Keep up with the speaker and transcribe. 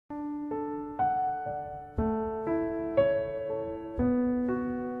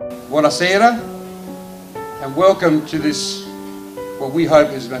Buonasera, and welcome to this, what we hope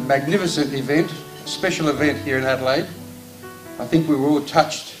is a magnificent event, a special event here in Adelaide. I think we were all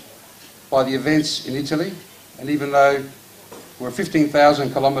touched by the events in Italy, and even though we're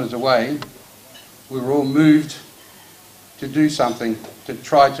 15,000 kilometres away, we were all moved to do something to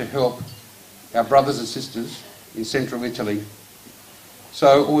try to help our brothers and sisters in central Italy.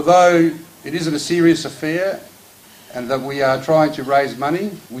 So although it isn't a serious affair and that we are trying to raise money,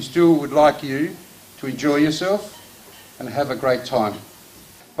 we still would like you to enjoy yourself and have a great time.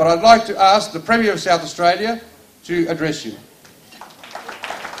 But I'd like to ask the Premier of South Australia to address you.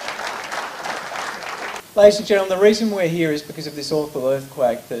 Ladies and gentlemen, the reason we're here is because of this awful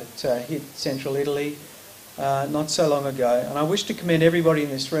earthquake that hit central Italy not so long ago. And I wish to commend everybody in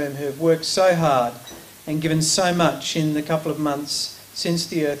this room who have worked so hard and given so much in the couple of months since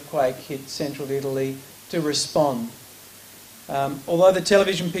the earthquake hit central Italy to respond. Although the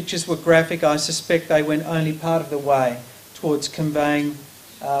television pictures were graphic, I suspect they went only part of the way towards conveying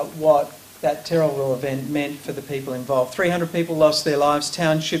what that terrible event meant for the people involved. 300 people lost their lives,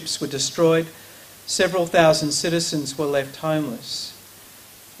 townships were destroyed, several thousand citizens were left homeless.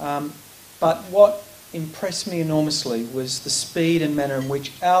 But what impressed me enormously was the speed and manner in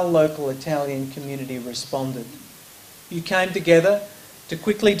which our local Italian community responded. You came together to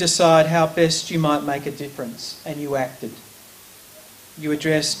quickly decide how best you might make a difference, and you acted. You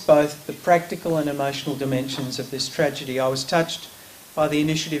addressed both the practical and emotional dimensions of this tragedy. I was touched by the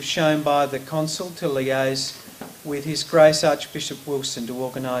initiative shown by the Consul to liaise with His Grace Archbishop Wilson to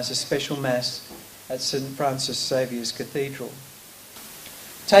organise a special Mass at St Francis Xavier's Cathedral.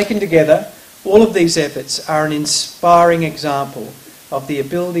 Taken together, all of these efforts are an inspiring example of the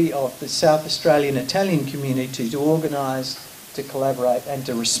ability of the South Australian Italian community to organise, to collaborate and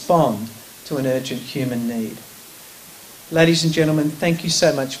to respond to an urgent human need. Ladies and gentlemen, thank you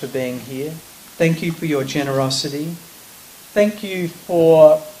so much for being here. Thank you for your generosity. Thank you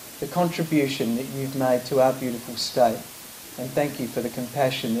for the contribution that you've made to our beautiful state. And thank you for the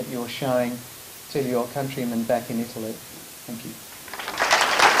compassion that you're showing to your countrymen back in Italy. Thank you.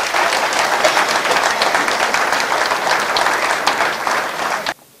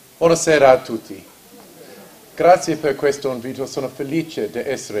 Buonasera a tutti. Grazie per questo invito, sono felice di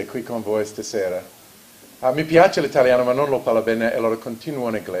essere qui con voi stasera. Mi piace l'italiano ma non lo parlo bene, allora continuo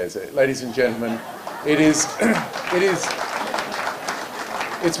in inglese. Ladies and gentlemen,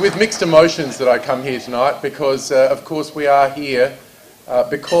 it's with mixed emotions that I come here tonight because, of course, we are here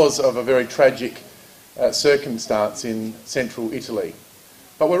because of a very tragic circumstance in central Italy.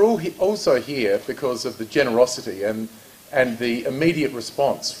 But we're all also here because of the generosity and the immediate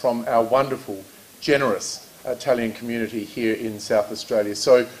response from our wonderful, generous Italian community here in South Australia.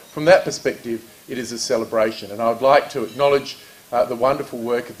 So from that perspective, it is a celebration. And I would like to acknowledge the wonderful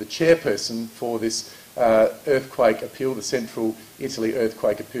work of the chairperson for this earthquake appeal, the Central Italy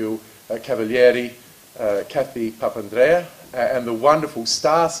Earthquake Appeal, Cavalieri, Kathy Papandrea, and the wonderful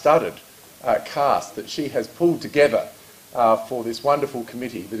star-studded cast that she has pulled together for this wonderful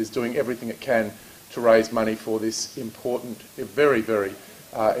committee that is doing everything it can to raise money for this important, very, very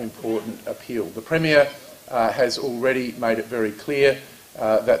important appeal. The Premier has already made it very clear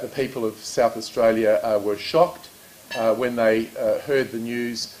that the people of South Australia were shocked when they heard the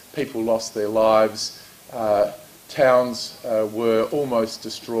news. People lost their lives, towns were almost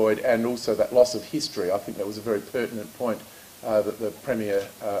destroyed, and also that loss of history. I think that was a very pertinent point that the Premier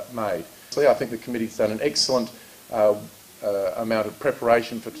made. So I think the committee's done an excellent amount of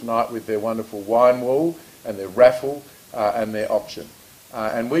preparation for tonight with their wonderful wine wall and their raffle and their auction.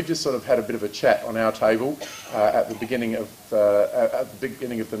 And we've just sort of had a bit of a chat on our table at the beginning of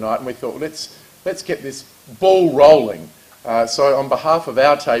the night, and we thought, let's get this ball rolling. So on behalf of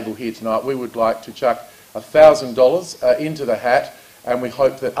our table here tonight, we would like to chuck $1,000 into the hat, and we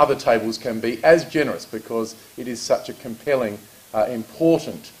hope that other tables can be as generous because it is such a compelling,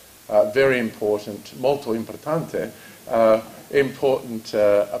 important, very important, molto importante, important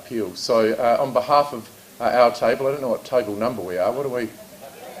appeal. So on behalf of our table, I don't know what table number we are. What are we?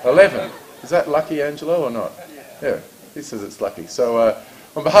 11. Is that lucky, Angelo, or not? Yeah, he says it's lucky. So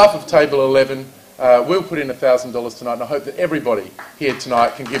on behalf of table 11, we'll put in $1,000 tonight, and I hope that everybody here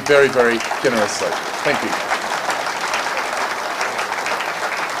tonight can give very, very generously. Thank you.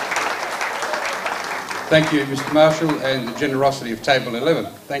 Thank you, Mr. Marshall, and the generosity of table 11.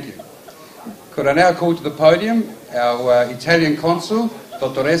 Thank you. Could I now call to the podium our Italian consul,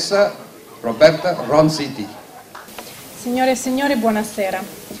 Dottoressa Roberta Ronziti. Signore e signori, buonasera.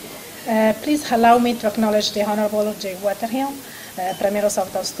 Please allow me to acknowledge the Honourable Jay Waterhill, Premier of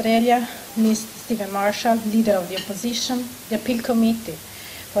South Australia, Mr. Stephen Marshall, Leader of the Opposition, the Appeal Committee,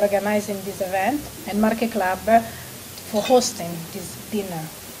 for organizing this event and Marche Club for hosting this dinner.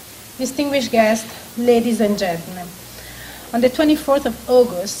 Distinguished guests, ladies and gentlemen, on the 24th of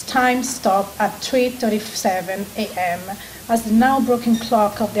August, time stopped at 3:37 a.m. as the now broken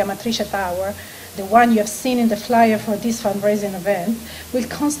clock of the Amatrice Tower, the one you have seen in the flyer for this fundraising event, will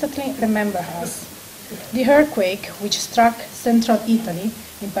constantly remember us. The earthquake, which struck central Italy,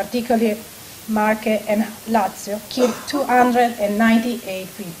 in particular Marche and Lazio, killed 298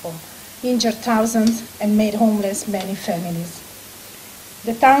 people, injured thousands, and made homeless many families.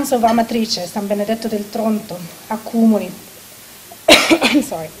 The towns of Amatrice, San Benedetto del Tronto, Accumuli,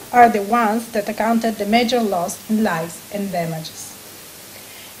 are the ones that accounted the major loss in lives and damages.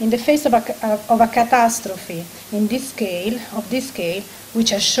 In the face of a catastrophe of this scale, which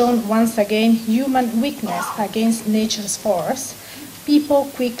has shown once again human weakness against nature's force, people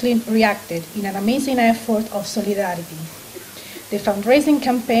quickly reacted in an amazing effort of solidarity. The fundraising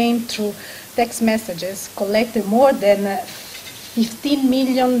campaign through text messages collected more than 15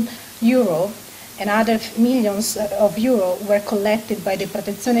 million euro, and other millions of euro were collected by the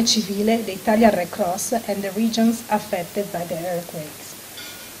Protezione Civile, the Italian Red Cross, and the regions affected by the earthquakes.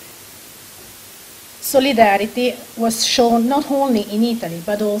 Solidarity was shown not only in Italy,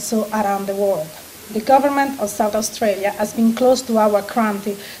 but also around the world. The government of South Australia has been close to our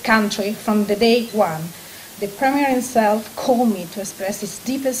country from the day one. The Premier himself called me to express his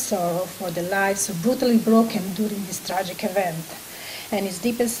deepest sorrow for the lives so brutally broken during this tragic event, and his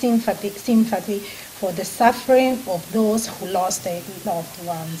deepest sympathy for the suffering of those who lost their loved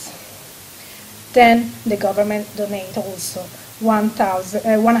ones. Then the government donated also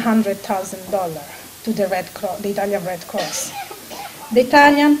 $100,000 to the Italian Red Cross. The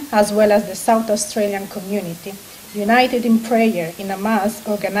Italian, as well as the South Australian community, united in prayer in a mass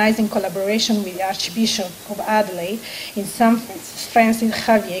organized in collaboration with the Archbishop of Adelaide in St. Francis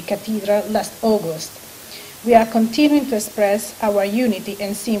Xavier Cathedral last August. We are continuing to express our unity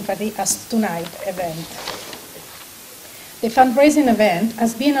and sympathy as tonight's event. The fundraising event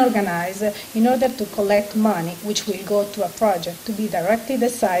has been organized in order to collect money which will go to a project to be directly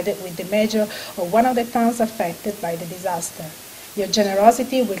decided with the mayor of one of the towns affected by the disaster. Your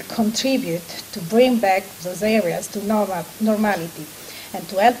generosity will contribute to bring back those areas to normality and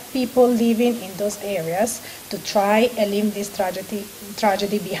to help people living in those areas to try and leave this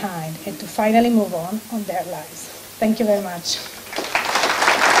tragedy behind and to finally move on their lives. Thank you very much.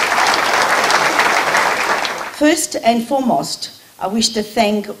 First and foremost, I wish to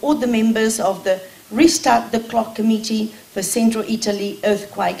thank all the members of the Restart the Clock Committee for Central Italy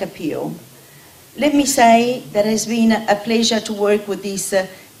Earthquake Appeal. Let me say that it has been a pleasure to work with this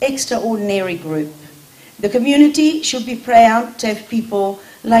extraordinary group. The community should be proud to have people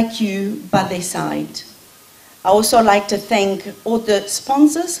like you by their side. I also like to thank all the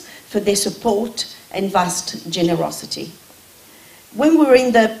sponsors for their support and vast generosity. When we were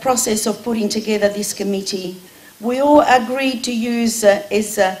in the process of putting together this committee, we all agreed to use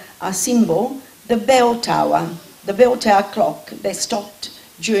as a symbol the bell tower clock that stopped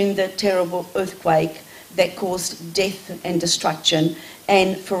during the terrible earthquake that caused death and destruction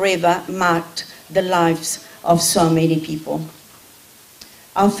and forever marked the lives of so many people.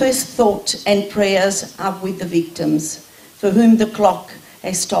 Our first thought and prayers are with the victims, for whom the clock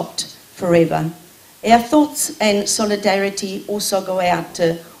has stopped forever. Our thoughts and solidarity also go out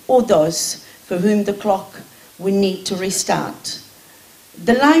to all those for whom the clock will need to restart.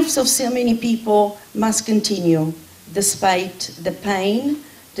 The lives of so many people must continue, despite the pain,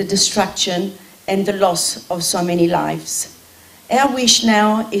 the destruction, and the loss of so many lives. Our wish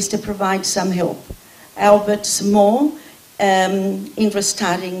now is to provide some help, albeit small, in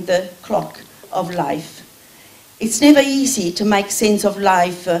restarting the clock of life. It's never easy to make sense of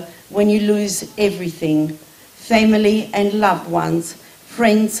life when you lose everything, family and loved ones,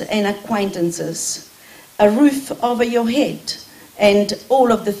 friends and acquaintances, a roof over your head, and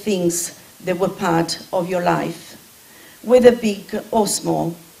all of the things that were part of your life. Whether big or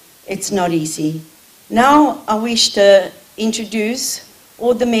small, it's not easy. Now I wish to introduce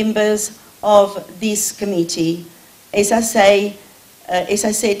all the members of this committee. As I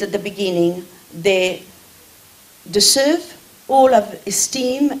said at the beginning, they deserve all of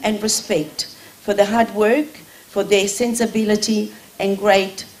esteem and respect for the hard work, for their sensibility and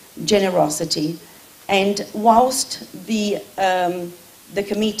great generosity. And whilst the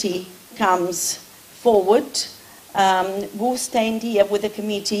committee comes forward, we'll stand here with the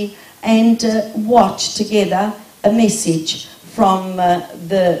committee and watch together a message from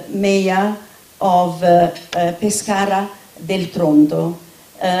the mayor of Pescara del Tronto.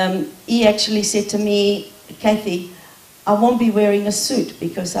 He actually said to me, Kathy, I won't be wearing a suit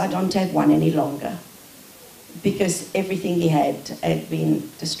because I don't have one any longer, because everything he had been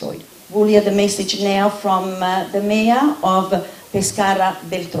destroyed. We'll hear the message now from the mayor of Pescara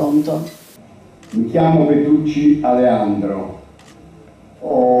del Tronto. Mi chiamo Petrucci Aleandro,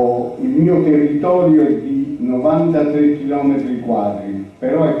 il mio territorio è di 93 km quadri,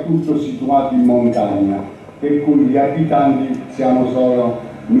 però è tutto situato in montagna, per cui gli abitanti siamo solo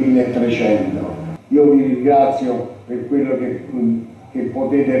 1300. Io vi ringrazio per quello che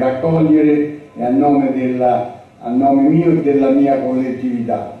potete raccogliere e a nome mio e della mia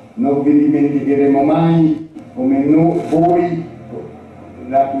collettività. Non vi dimenticheremo mai come voi,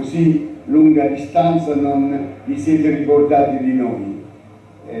 da così lunga distanza, non vi siete ricordati di noi.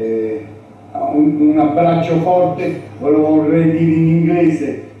 Un abbraccio forte, ve lo vorrei dire in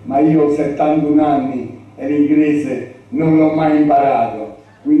inglese, ma io ho 71 anni e l'inglese non l'ho mai imparato,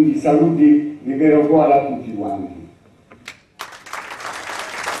 quindi saluti di vero cuore a tutti quanti.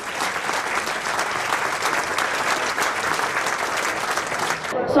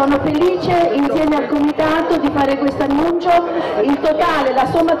 Sono felice insieme al comitato di fare questo annuncio. In totale, la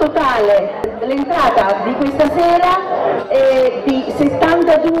somma totale dell'entrata di questa sera è di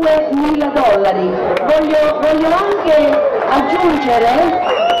 $72.000. Voglio anche aggiungere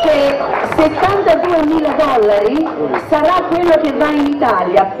che $72.000 sarà quello che va in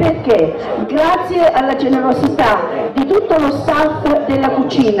Italia, perché grazie alla generosità di tutto lo staff della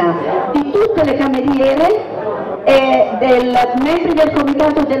cucina, di tutte le cameriere e dei membri del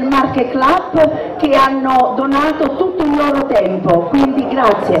comitato del Marche Club che hanno donato tutto il loro tempo, quindi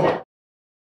grazie.